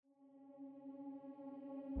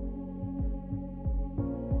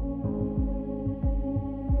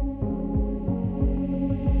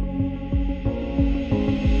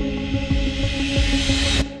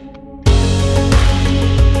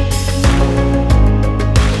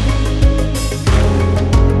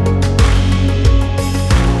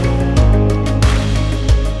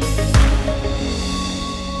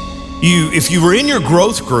If you were in your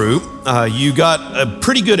growth group, you got a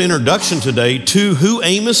pretty good introduction today to who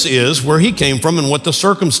Amos is, where he came from, and what the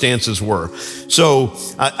circumstances were. So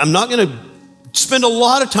I'm not going to spend a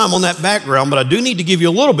lot of time on that background, but I do need to give you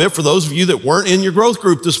a little bit for those of you that weren't in your growth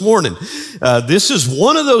group this morning. This is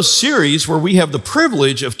one of those series where we have the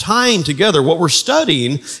privilege of tying together what we're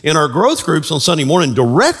studying in our growth groups on Sunday morning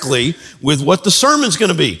directly with what the sermon's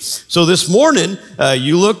going to be. So this morning,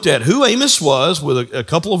 you looked at who Amos was with a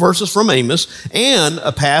couple of verses from Amos and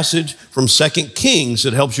a passage from 2 Kings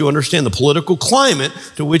that helps you understand the political climate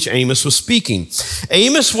to which Amos was speaking.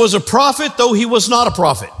 Amos was a prophet, though he was not a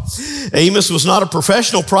prophet. Amos was not a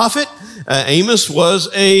professional prophet. Amos was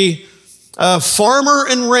a farmer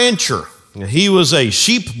and rancher. He was a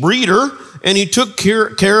sheep breeder, and he took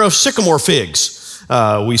care of sycamore figs.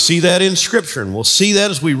 We see that in Scripture, and we'll see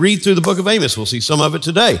that as we read through the book of Amos. We'll see some of it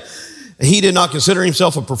today. He did not consider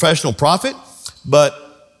himself a professional prophet, but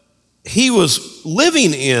he was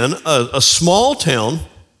living in a small town.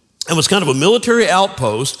 It was kind of a military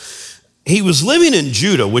outpost. He was living in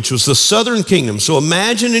Judah, which was the southern kingdom. So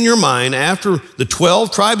imagine in your mind, after the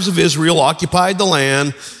 12 tribes of Israel occupied the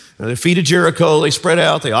land, they defeated Jericho, they spread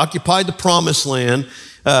out, they occupied the promised land.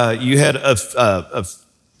 You had a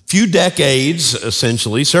few decades,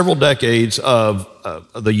 essentially, several decades of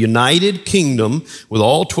the united kingdom with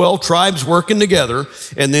all 12 tribes working together.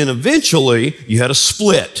 And then eventually you had a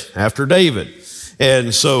split after David.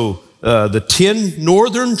 And so the 10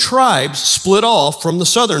 northern tribes split off from the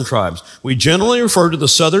southern tribes. We generally refer to the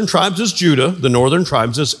southern tribes as Judah, the northern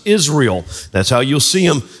tribes as Israel. That's how you'll see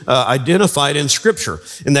them identified in Scripture.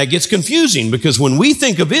 And that gets confusing because when we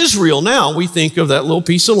think of Israel now, we think of that little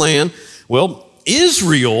piece of land. Well,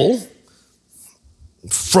 Israel,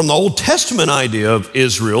 from the Old Testament idea of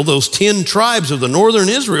Israel, those 10 tribes of the northern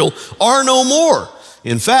Israel are no more.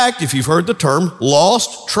 In fact, if you've heard the term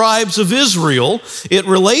lost tribes of Israel, it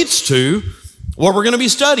relates to what we're going to be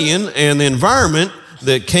studying and the environment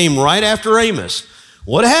that came right after Amos.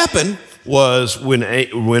 What happened was when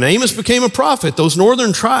Amos became a prophet, those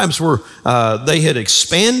northern tribes they had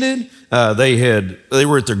expanded. They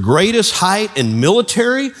were at their greatest height in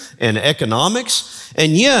military and economics,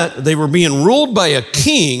 and yet they were being ruled by a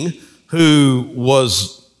king who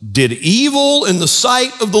did evil in the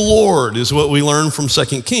sight of the Lord, is what we learn from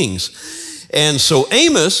 2 Kings. And so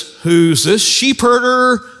Amos, who's this sheep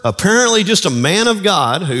herder, apparently just a man of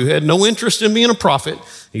God who had no interest in being a prophet,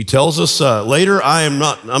 he tells us later, I'm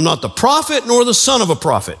not the prophet nor the son of a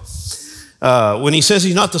prophet. When he says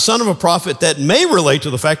he's not the son of a prophet, that may relate to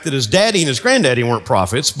the fact that his daddy and his granddaddy weren't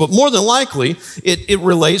prophets, but more than likely, it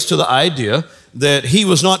relates to the idea that he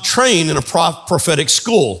was not trained in a prophetic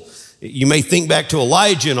school. You may think back to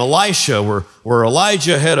Elijah and Elisha, where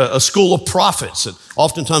Elijah had a school of prophets. And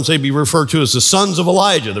oftentimes they'd be referred to as the sons of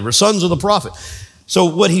Elijah. They were sons of the prophet. So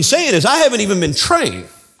what he's saying is, I haven't even been trained.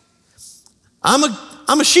 I'm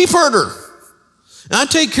a sheep herder, and I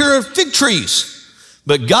take care of fig trees.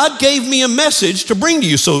 But God gave me a message to bring to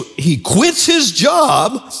you. So he quits his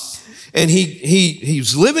job, and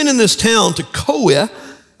he's living in this town, Tekoa,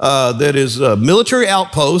 that is a military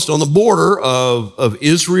outpost on the border of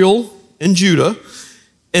Israel and Judah.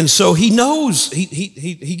 And so he knows,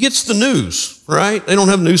 he gets the news, right? They don't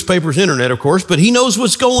have newspapers, internet, of course, but he knows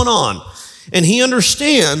what's going on. And he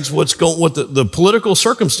understands what the political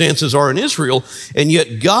circumstances are in Israel, and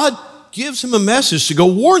yet God gives him a message to go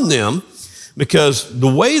warn them, because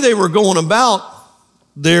the way they were going about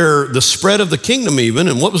the spread of the kingdom even,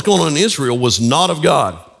 and what was going on in Israel was not of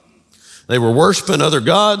God. They were worshiping other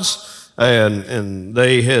gods, and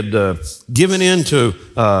they had given in to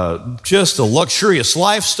just a luxurious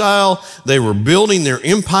lifestyle. They were building their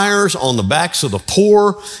empires on the backs of the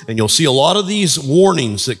poor, and you'll see a lot of these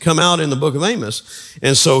warnings that come out in the book of Amos.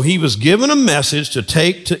 And so he was given a message to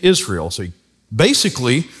take to Israel. So he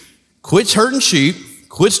basically quits herding sheep,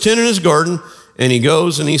 quits tending his garden, and he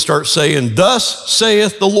goes and he starts saying, "Thus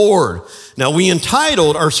saith the Lord." Now, we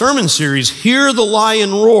entitled our sermon series, "Hear the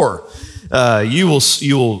Lion Roar." You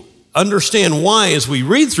will understand why as we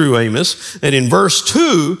read through Amos. And in verse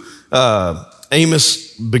 2, Amos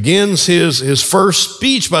begins his first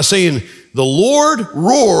speech by saying, "The Lord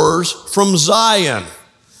roars from Zion."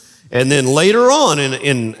 And then later on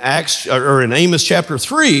in Amos chapter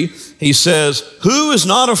 3, he says, "Who is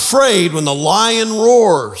not afraid when the lion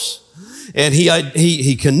roars?" And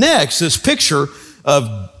he connects this picture of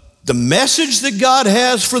the message that God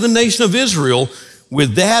has for the nation of Israel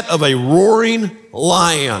with that of a roaring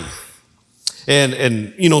lion.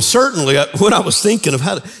 And certainly when I was thinking of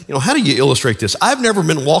how do you illustrate this? I've never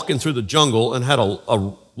been walking through the jungle and had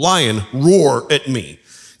a lion roar at me.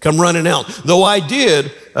 come running out. Though I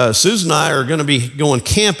did, Susan and I are going to be going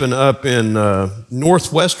camping up in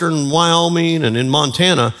northwestern Wyoming and in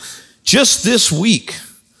Montana. Just this week,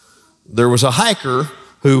 there was a hiker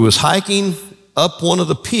who was hiking up one of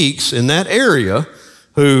the peaks in that area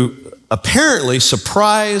who apparently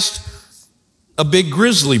surprised a big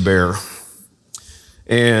grizzly bear.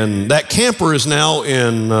 And that camper is now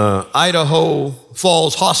in Idaho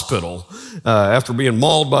Falls Hospital after being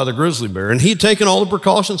mauled by the grizzly bear. And he'd taken all the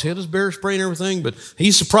precautions. He had his bear spray and everything, but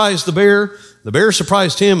he surprised the bear. The bear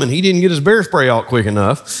surprised him, and he didn't get his bear spray out quick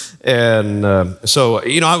enough. And so,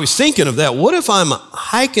 I was thinking of that. What if I'm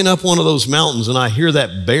hiking up one of those mountains and I hear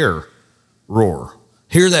that bear roar,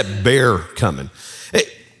 hear that bear coming?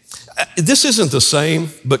 This isn't the same,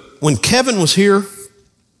 but when Kevin was here,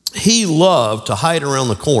 he loved to hide around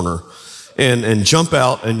the corner and jump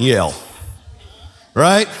out and yell,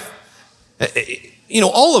 right?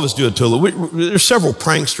 All of us do it too. There's several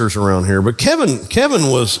pranksters around here, but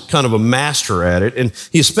Kevin was kind of a master at it, and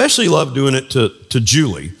he especially loved doing it to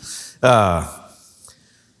Julie.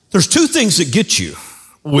 There's two things that get you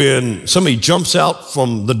when somebody jumps out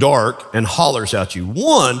from the dark and hollers at you.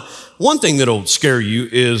 One thing that'll scare you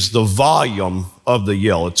is the volume of the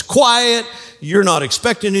yell. It's quiet. You're not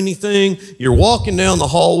expecting anything. You're walking down the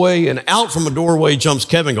hallway, and out from a doorway jumps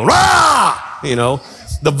Kevin going, "Ah!"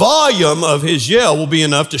 The volume of his yell will be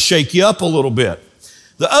enough to shake you up a little bit.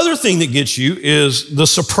 The other thing that gets you is the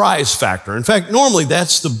surprise factor. In fact, normally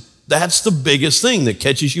that's the biggest thing that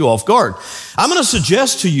catches you off guard. I'm going to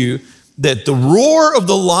suggest to you that the roar of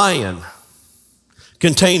the lion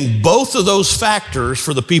contained both of those factors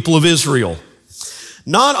for the people of Israel.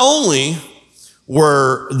 Not only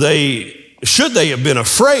should they have been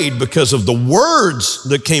afraid because of the words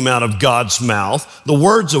that came out of God's mouth, the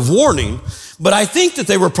words of warning, but I think that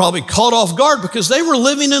they were probably caught off guard because they were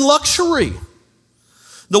living in luxury.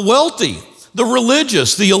 The wealthy, the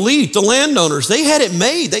religious, the elite, the landowners, they had it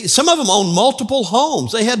made. Some of them owned multiple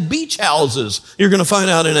homes. They had beach houses, you're going to find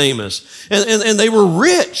out in Amos. And they were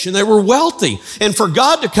rich and they were wealthy. And for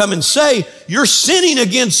God to come and say, "You're sinning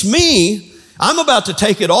against me, I'm about to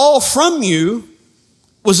take it all from you,"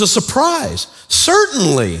 was a surprise.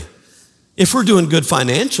 Certainly, if we're doing good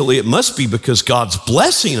financially, it must be because God's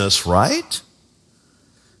blessing us, right?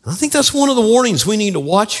 I think that's one of the warnings we need to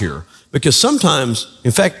watch here, because sometimes,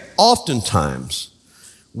 in fact, oftentimes,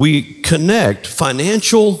 we connect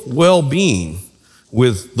financial well-being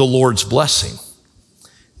with the Lord's blessing.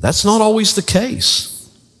 That's not always the case.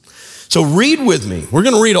 So read with me. We're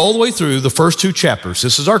going to read all the way through the first two chapters.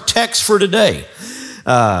 This is our text for today.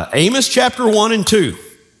 Amos chapter 1 and 2.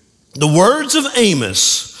 The words of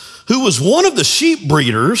Amos, who was one of the sheep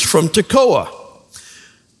breeders from Tekoa.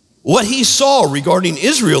 What he saw regarding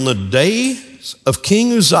Israel in the days of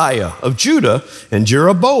King Uzziah of Judah and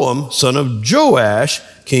Jeroboam, son of Joash,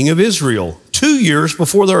 king of Israel, 2 years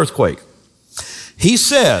before the earthquake. He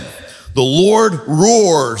said, "The Lord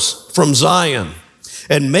roars from Zion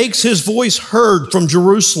and makes his voice heard from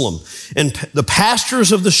Jerusalem, and the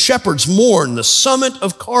pastures of the shepherds mourn, the summit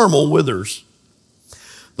of Carmel withers.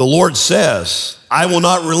 The Lord says, I will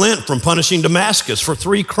not relent from punishing Damascus for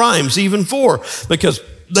 3 crimes, even 4, because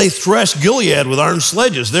they threshed Gilead with iron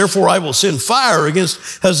sledges. Therefore, I will send fire against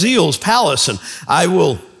Hazael's palace, and I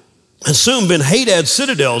will consume Ben-Hadad's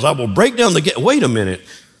citadels. I will break down the gate." Wait a minute.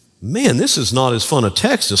 Man, this is not as fun a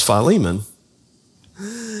text as Philemon.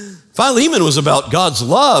 Philemon was about God's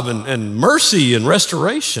love and mercy and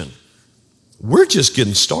restoration. We're just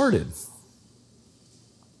getting started.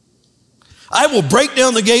 "I will break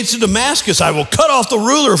down the gates of Damascus. I will cut off the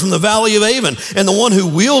ruler from the valley of Avon and the one who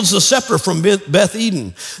wields the scepter from Beth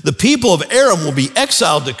Eden. The people of Aram will be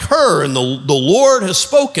exiled to Kir, and the Lord has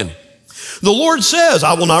spoken. The Lord says,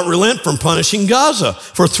 I will not relent from punishing Gaza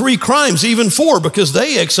for 3 crimes, even 4, because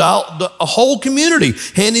they exiled a whole community,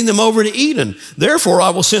 handing them over to Eden. Therefore, I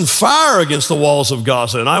will send fire against the walls of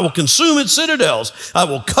Gaza, and I will consume its citadels. I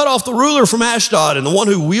will cut off the ruler from Ashdod and the one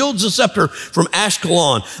who wields the scepter from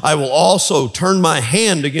Ashkelon. I will also turn my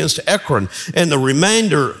hand against Ekron, and the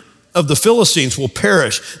remainder of the Philistines will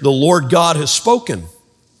perish. The Lord God has spoken.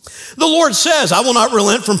 The Lord says, I will not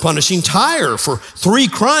relent from punishing Tyre for 3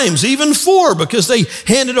 crimes, even 4, because they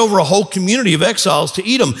handed over a whole community of exiles to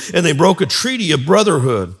Edom, and they broke a treaty of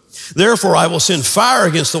brotherhood. Therefore, I will send fire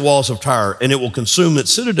against the walls of Tyre, and it will consume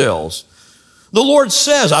its citadels. The Lord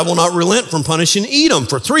says, I will not relent from punishing Edom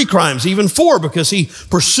for 3 crimes, even 4, because he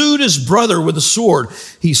pursued his brother with a sword.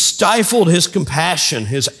 He stifled his compassion.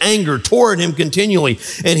 His anger tore at him continually,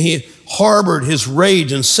 and he harbored his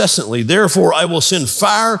rage incessantly. Therefore, I will send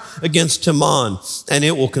fire against Teman, and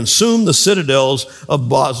it will consume the citadels of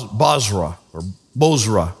Bozrah, or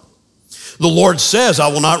Bozrah. The Lord says, I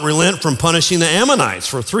will not relent from punishing the Ammonites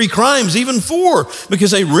for 3 crimes, even 4,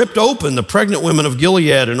 because they ripped open the pregnant women of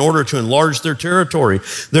Gilead in order to enlarge their territory.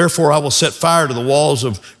 Therefore, I will set fire to the walls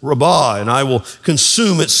of Rabbah, and I will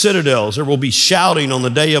consume its citadels. There will be shouting on the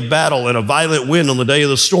day of battle and a violent wind on the day of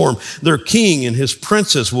the storm. Their king and his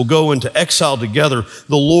princes will go into exile together.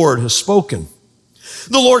 The Lord has spoken.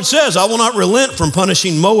 The Lord says, I will not relent from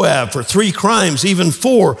punishing Moab for 3 crimes, even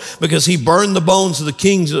 4, because he burned the bones of the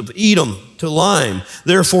kings of Edom to lime.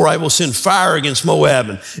 Therefore, I will send fire against Moab,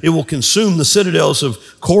 and it will consume the citadels of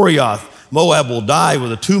Coriath. Moab will die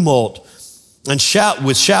with a tumult and shout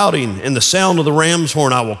with shouting and the sound of the ram's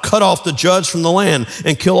horn. I will cut off the judge from the land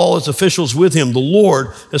and kill all its officials with him. The Lord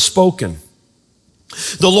has spoken.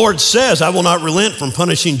 The Lord says, I will not relent from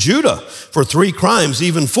punishing Judah for 3 crimes,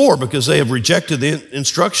 even 4, because they have rejected the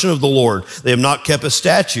instruction of the Lord. They have not kept his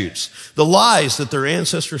statutes. The lies that their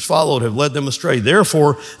ancestors followed have led them astray.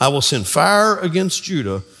 Therefore, I will send fire against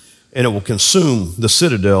Judah, and it will consume the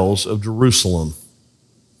citadels of Jerusalem.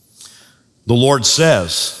 The Lord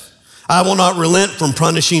says, I will not relent from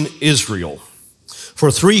punishing Israel for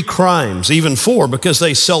 3 crimes, even 4, because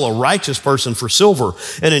they sell a righteous person for silver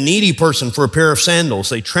and a needy person for a pair of sandals.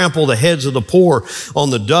 They trample the heads of the poor on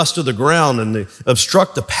the dust of the ground, and they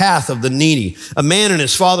obstruct the path of the needy. A man and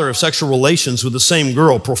his father have sexual relations with the same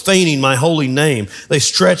girl, profaning my holy name. They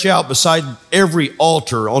stretch out beside every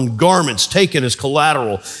altar on garments taken as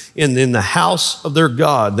collateral. In the house of their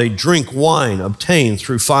God, they drink wine obtained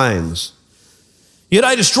through fines. Yet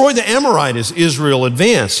I destroyed the Amorite as Israel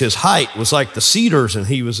advanced. His height was like the cedars, and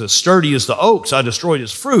he was as sturdy as the oaks. I destroyed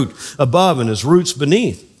his fruit above and his roots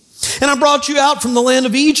beneath. And I brought you out from the land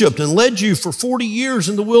of Egypt and led you for 40 years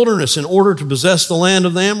in the wilderness in order to possess the land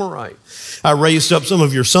of the Amorite. I raised up some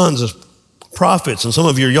of your sons as prophets and some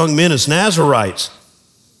of your young men as Nazirites.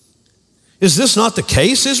 Is this not the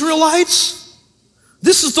case, Israelites?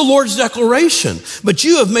 This is the Lord's declaration. But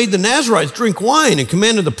you have made the Nazirites drink wine and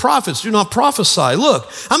commanded the prophets, do not prophesy.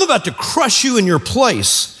 Look, I'm about to crush you in your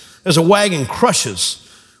place as a wagon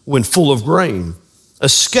crushes when full of grain.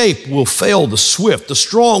 Escape will fail the swift. The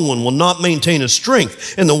strong one will not maintain his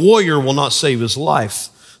strength, and the warrior will not save his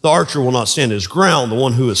life. The archer will not stand his ground. The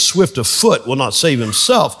one who is swift of foot will not save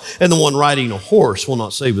himself, and the one riding a horse will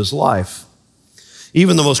not save his life.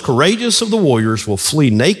 Even the most courageous of the warriors will flee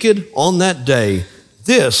naked on that day.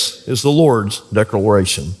 This is the Lord's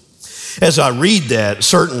declaration. As I read that,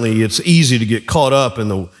 certainly it's easy to get caught up in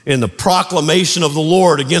the proclamation of the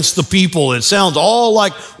Lord against the people. It sounds all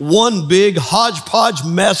like one big hodgepodge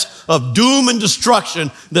mess of doom and destruction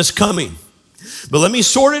that's coming. But let me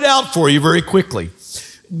sort it out for you very quickly.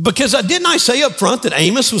 Because didn't I say up front that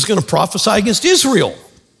Amos was going to prophesy against Israel?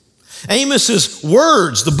 Amos's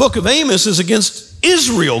words, the book of Amos, is against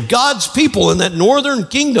Israel, God's people in that northern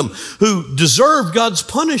kingdom who deserved God's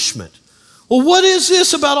punishment. Well, what is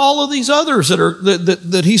this about all of these others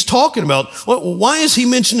that he's talking about? Why is he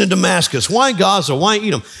mentioning Damascus? Why Gaza? Why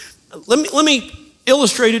Edom? Let me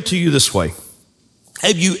illustrate it to you this way.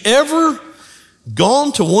 Have you ever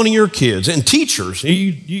gone to one of your kids, and teachers,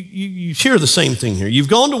 you hear the same thing here. You've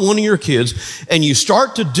gone to one of your kids and you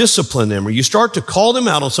start to discipline them, or you start to call them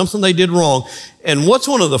out on something they did wrong, and what's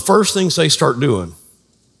one of the first things they start doing?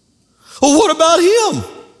 Well, what about him?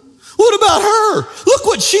 What about her? Look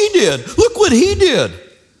what she did. Look what he did.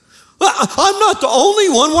 I'm not the only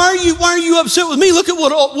one. Why are you upset with me? Look at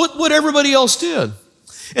what everybody else did.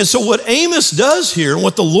 And so what Amos does here, and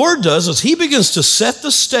what the Lord does, is he begins to set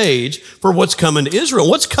the stage for what's coming to Israel.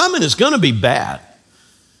 What's coming is going to be bad.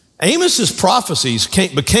 Amos's prophecies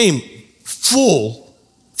became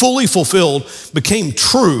fully fulfilled, became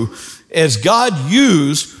true as God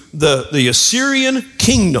used the Assyrian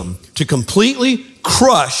kingdom to completely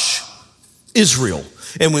crush Israel.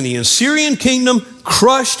 And when the Assyrian kingdom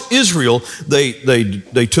crushed Israel,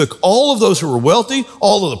 they took all of those who were wealthy,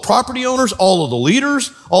 all of the property owners, all of the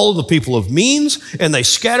leaders, all of the people of means, and they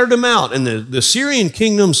scattered them out. And the Assyrian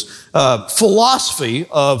kingdom's philosophy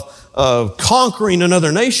of conquering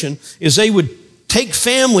another nation is they would take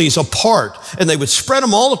families apart and they would spread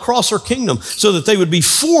them all across their kingdom so that they would be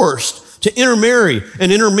forced to intermarry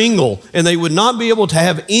and intermingle, and they would not be able to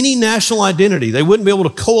have any national identity. They wouldn't be able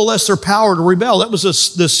to coalesce their power to rebel. That was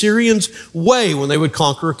the Syrians' way when they would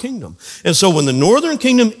conquer a kingdom. And so when the northern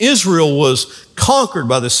kingdom, Israel, was conquered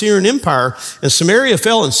by the Syrian Empire and Samaria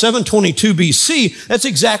fell in 722 BC, that's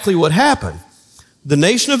exactly what happened. The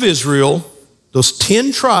nation of Israel, those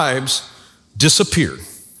 10 tribes, disappeared.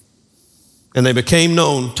 And they became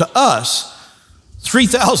known to us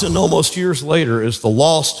 3,000 almost years later as the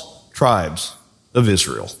lost tribes of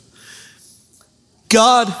Israel.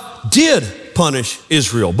 God did punish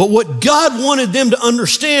Israel. But what God wanted them to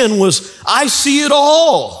understand was, I see it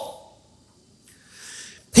all.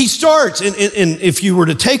 He starts, and if you were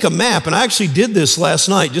to take a map, and I actually did this last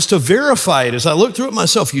night just to verify it as I looked through it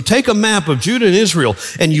myself, you take a map of Judah and Israel,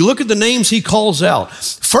 and you look at the names he calls out.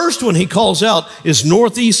 First one he calls out is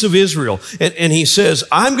northeast of Israel, and he says,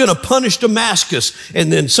 I'm going to punish Damascus.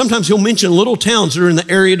 And then sometimes he'll mention little towns that are in the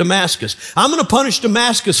area of Damascus. I'm going to punish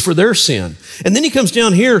Damascus for their sin. And then he comes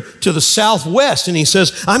down here to the southwest, and he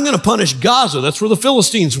says, I'm going to punish Gaza. That's where the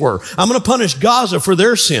Philistines were. I'm going to punish Gaza for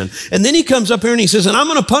their sin. And then he comes up here and he says, and I'm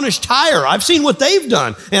going to punish Tyre. I've seen what they've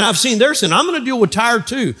done, and I've seen their sin. I'm going to deal with Tyre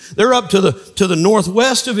too. They're up to the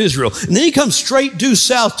northwest of Israel. And then he comes straight due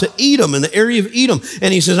south to Edom, in the area of Edom.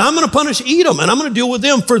 And he says, I'm going to punish Edom, and I'm going to deal with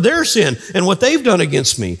them for their sin and what they've done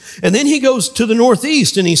against me. And then he goes to the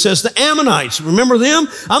northeast, and he says, the Ammonites, remember them?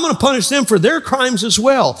 I'm going to punish them for their crimes as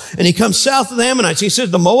well. And he comes south of the Ammonites. He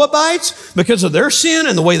says, the Moabites, because of their sin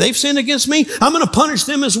and the way they've sinned against me, I'm going to punish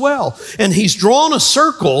them as well. And he's drawn a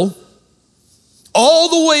circle all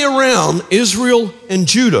the way around Israel and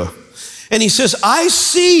Judah. And he says, I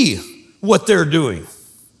see what they're doing.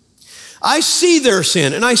 I see their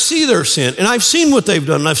sin, and I see their sin, and I've seen what they've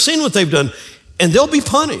done, and I've seen what they've done, and they'll be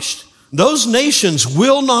punished. Those nations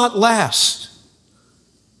will not last.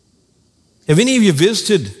 Have any of you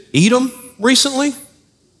visited Edom recently?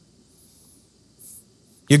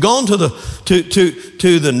 You gone to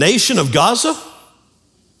the nation of Gaza?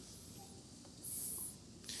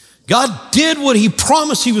 God did what he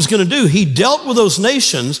promised he was going to do. He dealt with those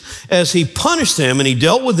nations as he punished them, and he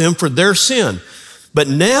dealt with them for their sin. But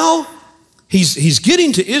now he's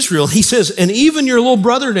getting to Israel. He says, and even your little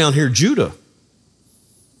brother down here, Judah.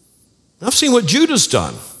 I've seen what Judah's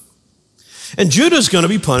done. And Judah's going to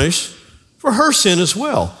be punished for her sin as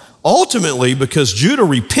well. Ultimately, because Judah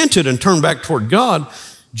repented and turned back toward God,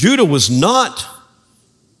 Judah was not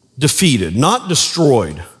defeated, not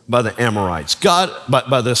destroyed by the Amorites,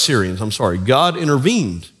 by the Assyrians, God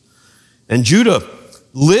intervened. And Judah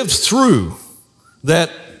lived through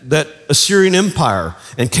that Assyrian empire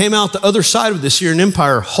and came out the other side of the Assyrian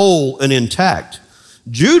empire whole and intact.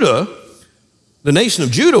 Judah, the nation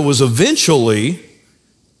of Judah, was eventually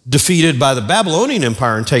defeated by the Babylonian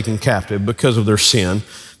empire and taken captive because of their sin.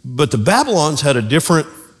 But the Babylons had a different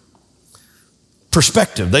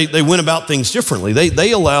perspective. They went about things differently.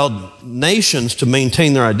 They allowed nations to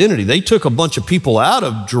maintain their identity. They took a bunch of people out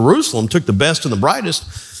of Jerusalem, took the best and the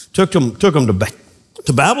brightest, took them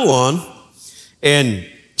to Babylon and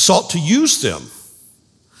sought to use them.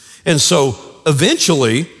 And so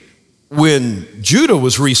eventually, when Judah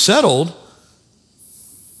was resettled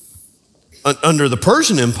under the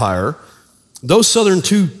Persian Empire, those southern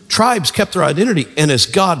two tribes kept their identity. And as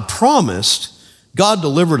God promised, God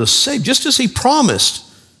delivered a Savior, just as he promised.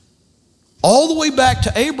 All the way back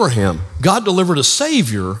to Abraham, God delivered a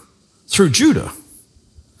Savior through Judah.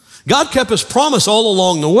 God kept his promise all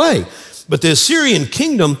along the way, but the Assyrian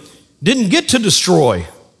kingdom didn't get to destroy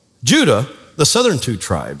Judah, the southern two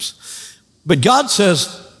tribes. But God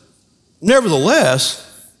says, nevertheless,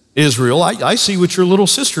 Israel, I see what your little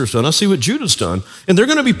sister's done. I see what Judah's done, and they're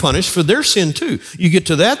going to be punished for their sin too. You get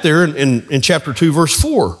to that there in chapter 2, verse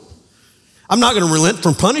 4. I'm not going to relent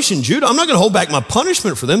from punishing Judah. I'm not going to hold back my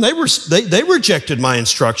punishment for them. They rejected my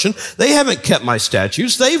instruction. They haven't kept my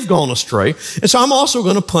statutes. They've gone astray. And so I'm also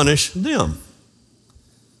going to punish them.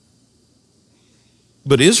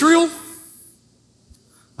 But Israel,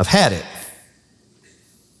 I've had it.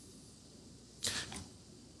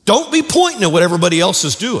 Don't be pointing at what everybody else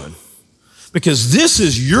is doing, because this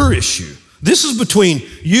is your issue. This is between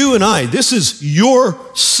you and I. This is your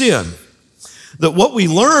sin. That what we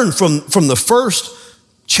learn from the first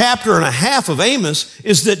chapter and a half of Amos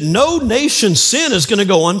is that no nation's sin is going to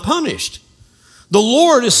go unpunished. The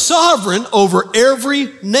Lord is sovereign over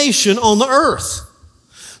every nation on the earth.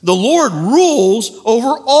 The Lord rules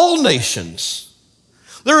over all nations.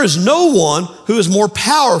 There is no one who is more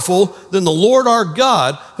powerful than the Lord our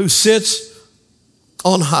God, who sits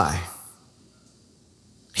on high.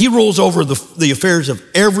 He rules over the affairs of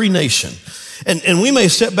every nation. And we may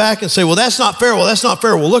step back and say, well, that's not fair. Well, that's not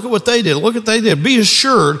fair. Well, look at what they did. Look at what they did. Be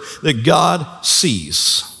assured that God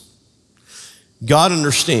sees. God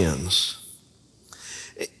understands.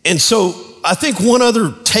 And so I think one other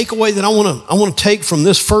takeaway that I want to take from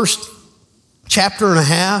this first chapter and a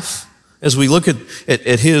half, as we look at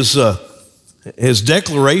his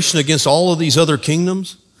declaration against all of these other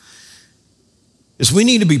kingdoms, is we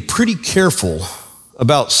need to be pretty careful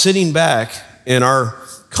about sitting back in our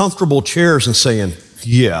comfortable chairs and saying,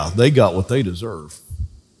 yeah, they got what they deserve.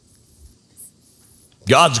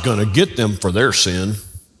 God's going to get them for their sin.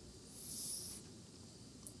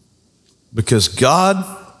 because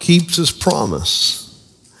God keeps his promise.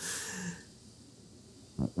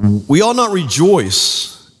 We ought not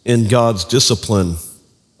rejoice in God's discipline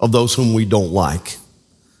of those whom we don't like.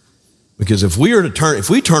 Because if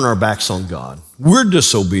we turn our backs on God, we're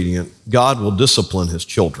disobedient, God will discipline his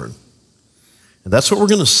children. And that's what we're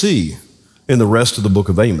going to see in the rest of the book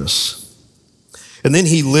of Amos. And then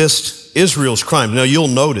he lists Israel's crime. Now you'll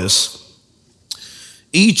notice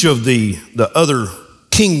each of the other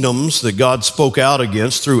kingdoms that God spoke out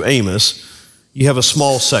against through Amos, you have a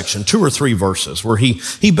small section, 2 or 3 verses, where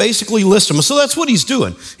he basically lists them. So that's what he's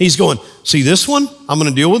doing. He's going, see this one? I'm going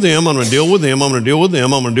to deal with them. I'm going to deal with them. I'm going to deal with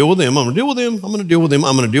them. I'm going to deal with them. I'm going to deal with them. I'm going to deal with them.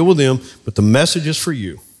 I'm going to deal with them. But the message is for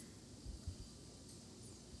you.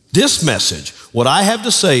 This message, what I have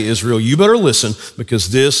to say, Israel, you better listen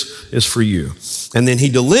because this is for you. And then he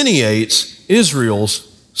delineates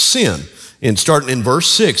Israel's sin, and starting in verse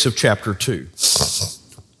 6 of chapter 2.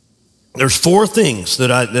 There's 4 things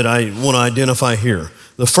that I want to identify here.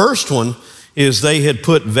 The first one is they had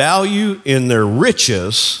put value in their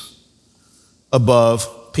riches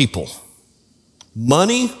above people.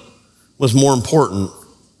 Money was more important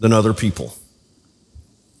than other people.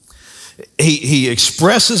 He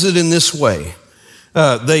expresses it in this way.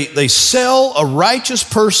 They sell a righteous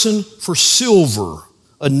person for silver,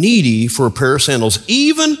 a needy for a pair of sandals,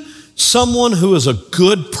 even someone who is a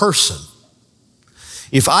good person.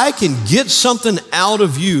 If I can get something out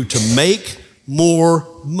of you to make more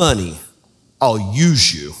money, I'll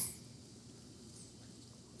use you.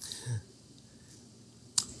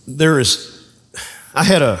 I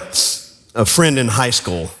had a friend in high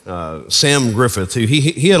school, Sam Griffith, who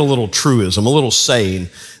he had a little truism, a little saying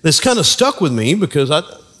that's kind of stuck with me because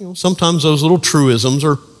sometimes those little truisms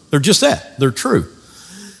they're just that, they're true.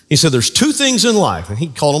 He said there's 2 things in life, and he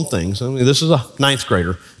called them things. I mean, this is a 9th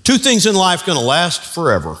grader. 2 things in life going to last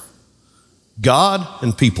forever: God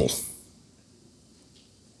and people.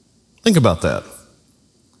 Think about that.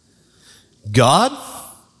 God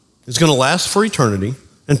is going to last for eternity,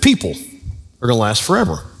 and people are going to last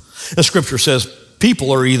forever. The scripture says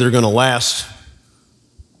people are either going to last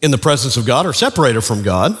in the presence of God or separated from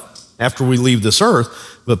God after we leave this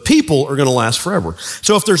earth, but people are going to last forever.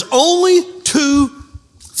 So if there's only 2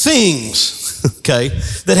 things, okay,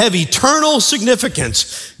 that have eternal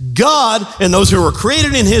significance, God and those who are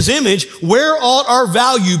created in his image, where ought our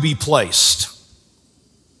value be placed?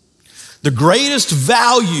 The greatest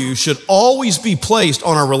value should always be placed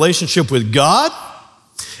on our relationship with God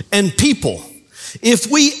and people. If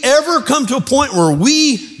we ever come to a point where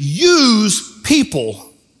we use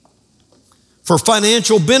people for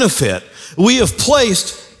financial benefit, we have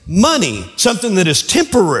placed money, something that is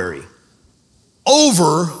temporary,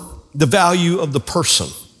 over the value of the person.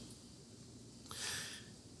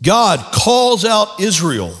 God calls out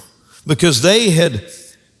Israel because they had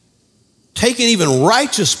taken even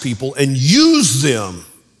righteous people and used them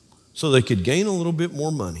so they could gain a little bit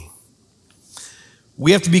more money.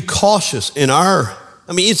 We have to be cautious in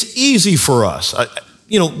it's easy for us.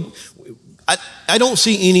 I don't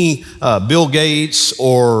see any Bill Gates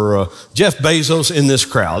or Jeff Bezos in this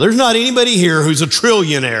crowd. There's not anybody here who's a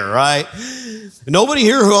trillionaire, right? Nobody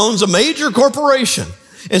here who owns a major corporation.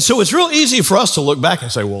 And so it's real easy for us to look back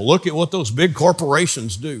and say, well, look at what those big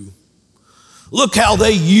corporations do. Look how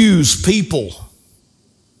they use people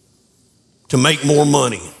to make more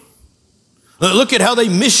money. Look at how they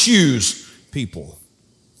misuse people.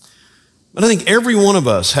 But I think every one of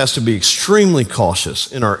us has to be extremely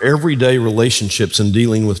cautious in our everyday relationships and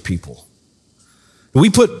dealing with people. Do we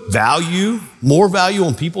put more value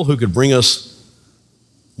on people who could bring us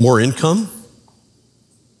more income,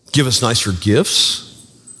 give us nicer gifts,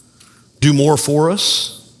 do more for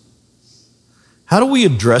us? How do we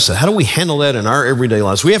address that? How do we handle that in our everyday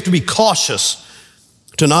lives? We have to be cautious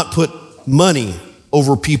to not put money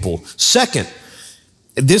over people. Second,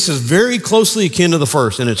 this is very closely akin to the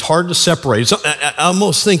first, and it's hard to separate. So I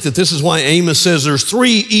almost think that this is why Amos says there's 3,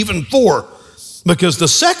 even 4, because the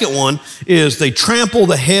second one is they trample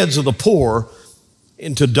the heads of the poor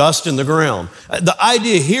into dust in the ground. The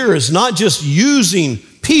idea here is not just using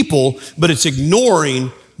people, but it's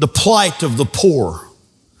ignoring the plight of the poor.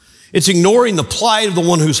 It's ignoring the plight of the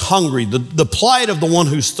one who's hungry, the plight of the one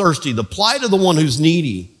who's thirsty, the plight of the one who's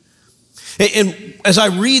needy. And as I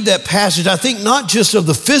read that passage, I think not just of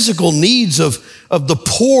the physical needs of the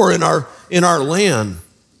poor in our land,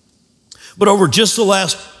 but over just the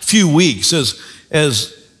last few weeks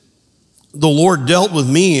as the Lord dealt with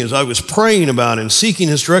me as I was praying about and seeking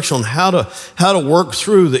his direction on how to work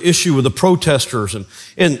through the issue with the protesters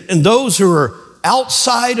and those who are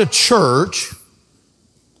outside a church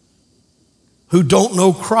who don't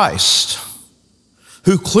know Christ,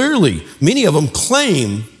 who clearly, many of them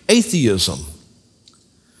claim atheism.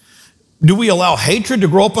 Do we allow hatred to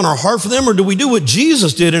grow up in our heart for them, or do we do what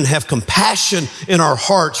Jesus did and have compassion in our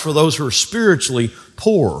hearts for those who are spiritually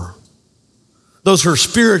poor, those who are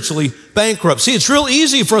spiritually bankrupt? See, it's real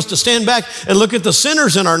easy for us to stand back and look at the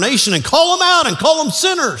sinners in our nation and call them out and call them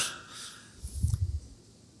sinners.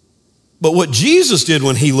 But what Jesus did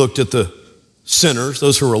when he looked at the sinners,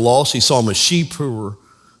 those who were lost, he saw them as sheep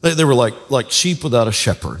they were like sheep without a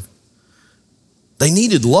shepherd. They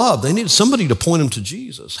needed love. They needed somebody to point them to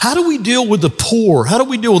Jesus. How do we deal with the poor? How do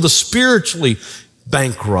we deal with the spiritually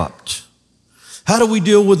bankrupt? How do we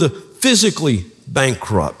deal with the physically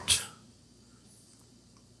bankrupt?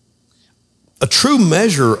 A true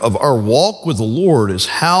measure of our walk with the Lord is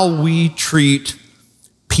how we treat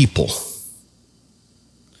people,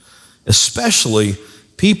 especially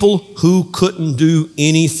people who couldn't do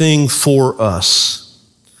anything for us.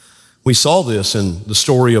 We saw this in the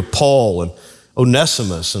story of Paul and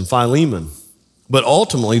Onesimus and Philemon. But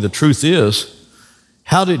ultimately, the truth is,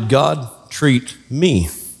 how did God treat me?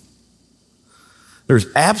 There's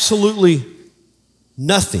absolutely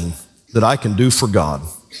nothing that I can do for God.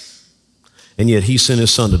 And yet he sent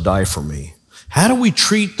his son to die for me. How do we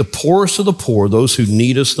treat the poorest of the poor, those who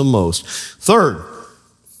need us the most? Third,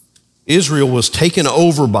 Israel was taken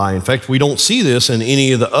over by, in fact, we don't see this in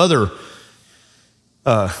any of the other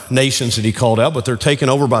nations that he called out, but they're taken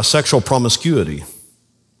over by sexual promiscuity.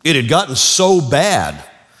 It had gotten so bad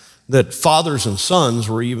that fathers and sons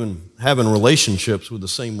were even having relationships with the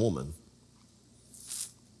same woman.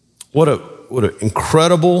 What an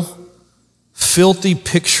incredible, filthy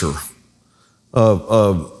picture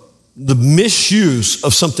of the misuse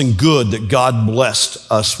of something good that God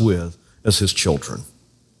blessed us with as his children.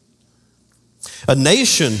 A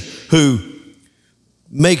nation who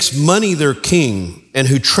makes money their king and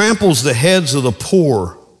who tramples the heads of the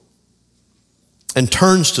poor and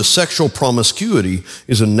turns to sexual promiscuity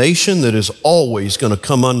is a nation that is always going to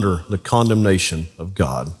come under the condemnation of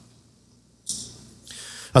God.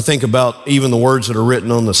 I think about even the words that are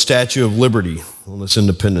written on the Statue of Liberty on this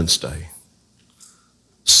Independence Day.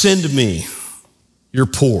 Send me, you're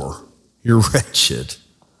poor, you're wretched,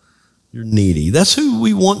 you're needy. That's who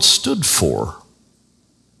we once stood for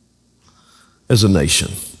as a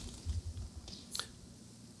nation.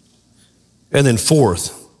 And then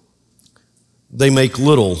fourth, they make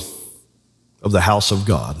little of the house of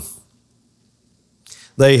God.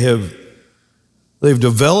 They've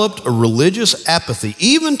developed a religious apathy,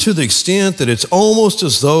 even to the extent that it's almost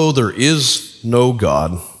as though there is no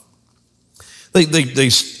God. They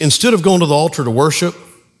instead of going to the altar to worship,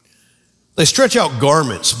 they stretch out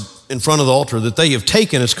garments in front of the altar that they have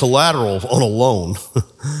taken as collateral on a loan.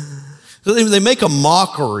 They make a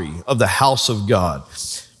mockery of the house of God.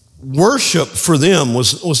 Worship for them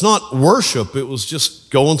was not worship. It was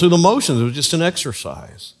just going through the motions. It was just an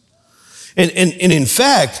exercise. And in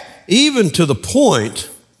fact, even to the point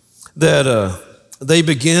that they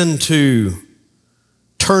begin to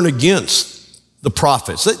turn against the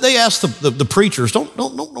prophets. They ask the preachers,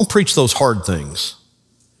 don't preach those hard things.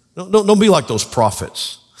 Don't be like those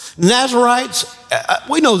prophets. Nazarites,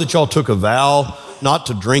 we know that y'all took a vow not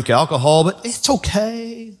to drink alcohol, but it's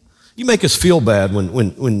okay. You make us feel bad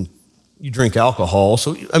when you drink alcohol.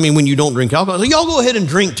 So, when you don't drink alcohol, so y'all go ahead and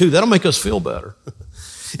drink too. That'll make us feel better.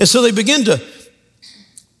 And so they begin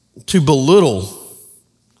to belittle,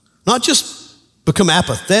 not just become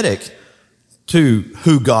apathetic to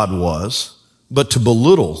who God was, but to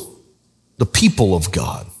belittle the people of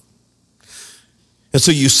God. And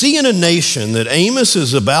so you see in a nation that Amos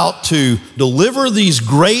is about to deliver these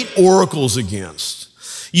great oracles against.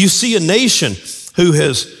 You see a nation who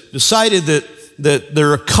has decided that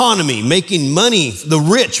their economy, making money, the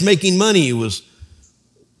rich making money, it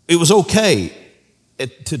was okay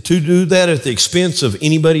to do that at the expense of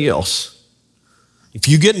anybody else. If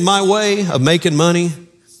you get in my way of making money,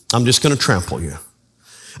 I'm just going to trample you.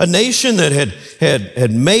 A nation that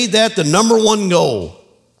had made that the number one goal.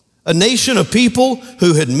 A nation of people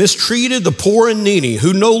who had mistreated the poor and needy,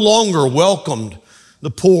 who no longer welcomed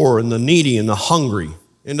the poor and the needy and the hungry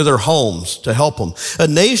into their homes to help them. A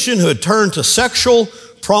nation who had turned to sexual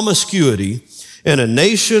promiscuity, and a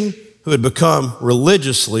nation who had become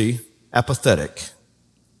religiously apathetic.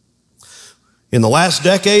 In the last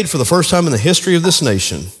decade, for the first time in the history of this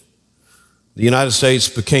nation, the United States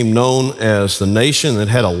became known as the nation that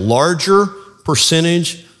had a larger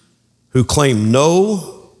percentage who claimed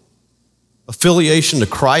no affiliation to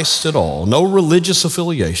Christ at all, no religious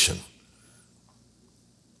affiliation.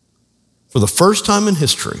 For the first time in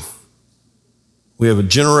history, We have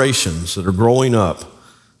generations that are growing up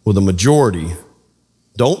with a majority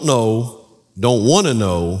don't know, don't want to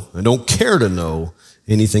know, and don't care to know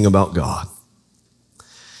anything about God.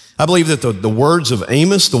 I believe that the words of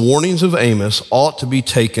Amos, the warnings of Amos, ought to be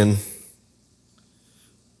taken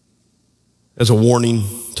as a warning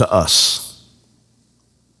to us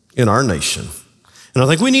in our nation. And I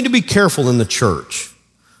think we need to be careful in the church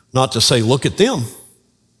not to say, look at them,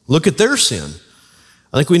 look at their sin.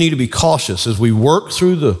 I think we need to be cautious as we work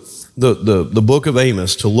through the book of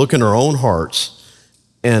Amos to look in our own hearts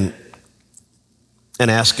and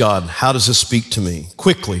ask God, how does this speak to me?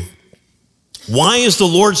 Quickly. Why is the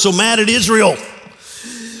Lord so mad at Israel?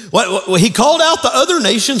 Well, he called out the other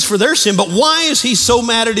nations for their sin, but why is he so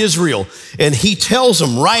mad at Israel? And he tells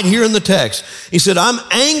them right here in the text, he said, I'm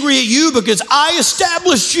angry at you because I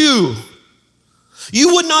established you.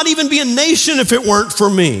 You would not even be a nation if it weren't for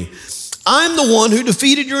me. I'm the one who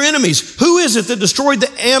defeated your enemies. Who is it that destroyed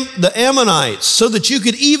the Ammonites so that you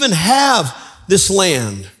could even have this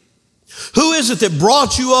land? Who is it that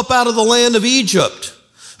brought you up out of the land of Egypt?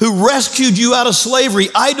 Who rescued you out of slavery?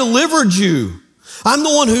 I delivered you. I'm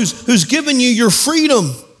the one who's given you your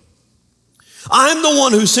freedom. I'm the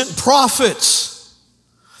one who sent prophets,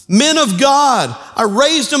 men of God. I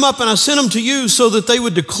raised them up and I sent them to you so that they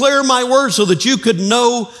would declare my word so that you could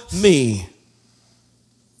know me.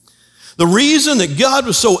 The reason that God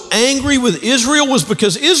was so angry with Israel was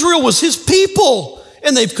because Israel was his people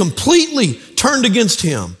and they've completely turned against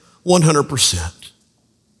him 100%.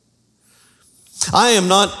 I am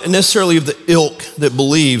not necessarily of the ilk that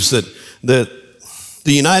believes that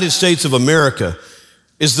the United States of America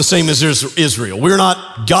is the same as Israel. We're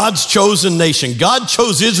not God's chosen nation. God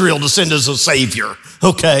chose Israel to send us a savior,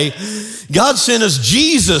 okay? God sent us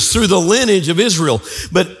Jesus through the lineage of Israel.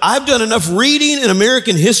 But I've done enough reading in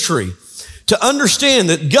American history to understand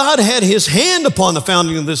that God had his hand upon the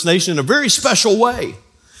founding of this nation in a very special way.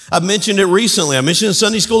 I've mentioned it recently. I mentioned it in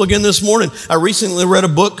Sunday school again this morning. I recently read a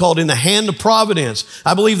book called In the Hand of Providence.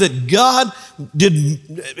 I believe that God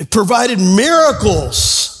provided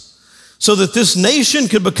miracles so that this nation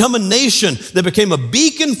could become a nation that became a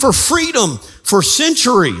beacon for freedom for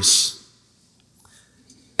centuries.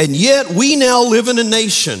 And yet we now live in a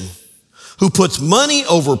nation who puts money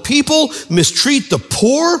over people, mistreat the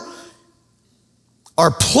poor,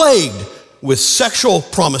 are plagued with sexual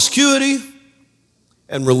promiscuity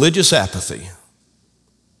and religious apathy.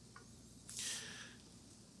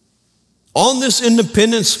 On this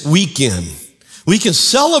Independence weekend, we can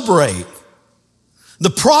celebrate the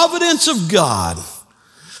providence of God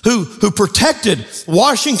who protected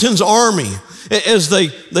Washington's army as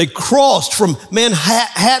they crossed from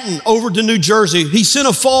Manhattan over to New Jersey. He sent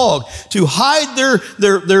a fog to hide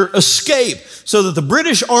their escape so that the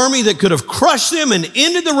British army that could have crushed them and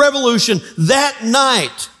ended the revolution that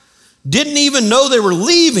night didn't even know they were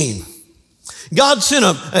leaving. God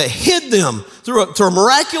hid them through a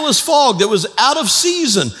miraculous fog that was out of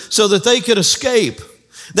season so that they could escape.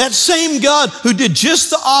 That same God who did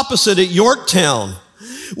just the opposite at Yorktown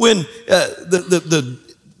when the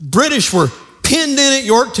British were pinned in at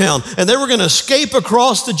Yorktown and they were going to escape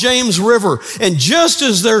across the James River. And just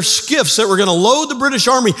as their skiffs that were going to load the British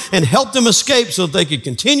army and help them escape so that they could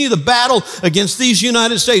continue the battle against these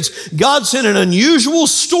United States, God sent an unusual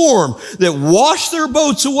storm that washed their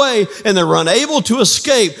boats away and they were unable to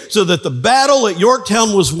escape so that the battle at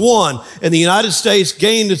Yorktown was won and the United States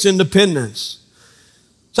gained its independence.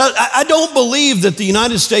 So I don't believe that the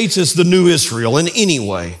United States is the new Israel in any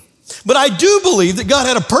way. But I do believe that God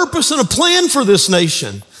had a purpose and a plan for this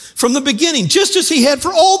nation from the beginning, just as he had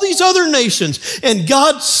for all these other nations. And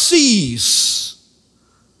God sees.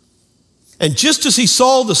 And just as he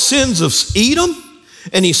saw the sins of Edom,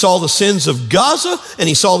 and he saw the sins of Gaza, and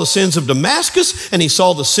he saw the sins of Damascus, and he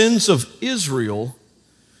saw the sins of Israel,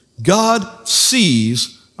 God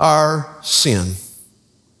sees our sin.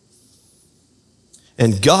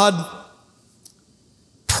 And God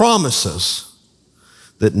promises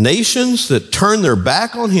that nations that turn their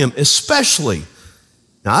back on him, especially,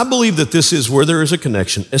 now I believe that this is where there is a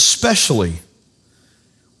connection, especially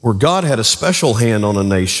where God had a special hand on a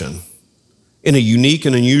nation in a unique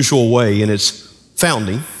and unusual way in its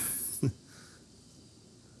founding,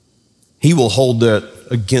 he will hold that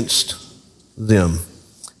against them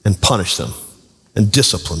and punish them and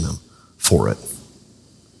discipline them for it.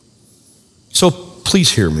 So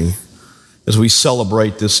please hear me as we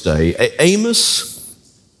celebrate this day. Amos,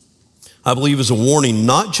 I believe, is a warning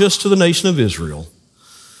not just to the nation of Israel,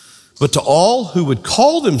 but to all who would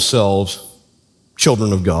call themselves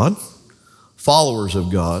children of God, followers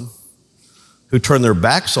of God, who turn their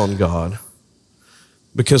backs on God,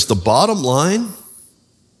 because the bottom line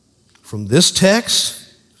from this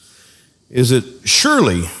text is that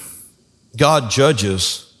surely God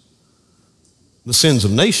judges the sins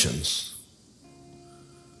of nations,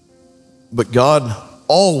 but God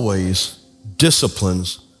always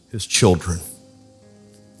disciplines his children.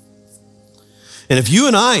 And if you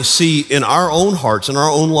and I see in our own hearts, in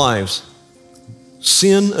our own lives,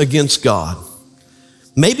 sin against God,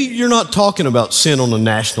 maybe you're not talking about sin on a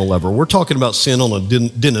national level. We're talking about sin on a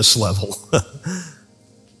dentist level.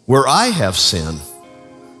 Where I have sin,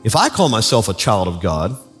 if I call myself a child of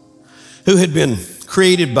God, who had been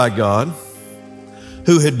created by God,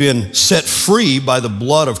 who had been set free by the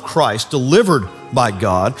blood of Christ, delivered by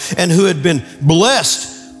God, and who had been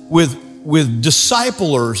blessed with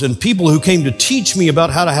disciplers and people who came to teach me about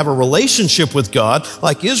how to have a relationship with God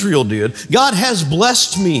like Israel did, God has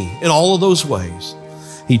blessed me in all of those ways.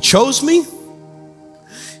 He chose me.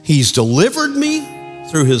 He's delivered me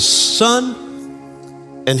through his Son,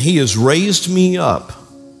 and he has raised me up.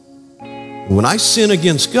 When I sin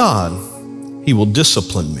against God, he will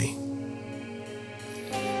discipline me.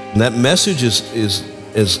 And that message is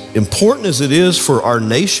as important as it is for our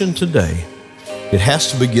nation today. It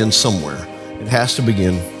has to begin somewhere. It has to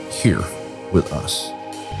begin here with us.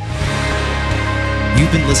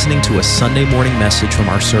 You've been listening to a Sunday morning message from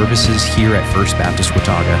our services here at First Baptist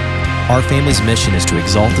Watauga. Our family's mission is to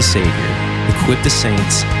exalt the Savior, equip the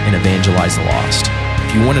saints, and evangelize the lost.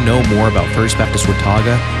 If you want to know more about First Baptist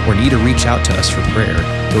Watauga or need to reach out to us for prayer,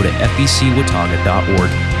 go to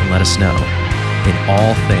fbcwatauga.org and let us know. In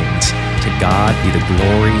all things, to God be the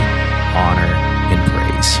glory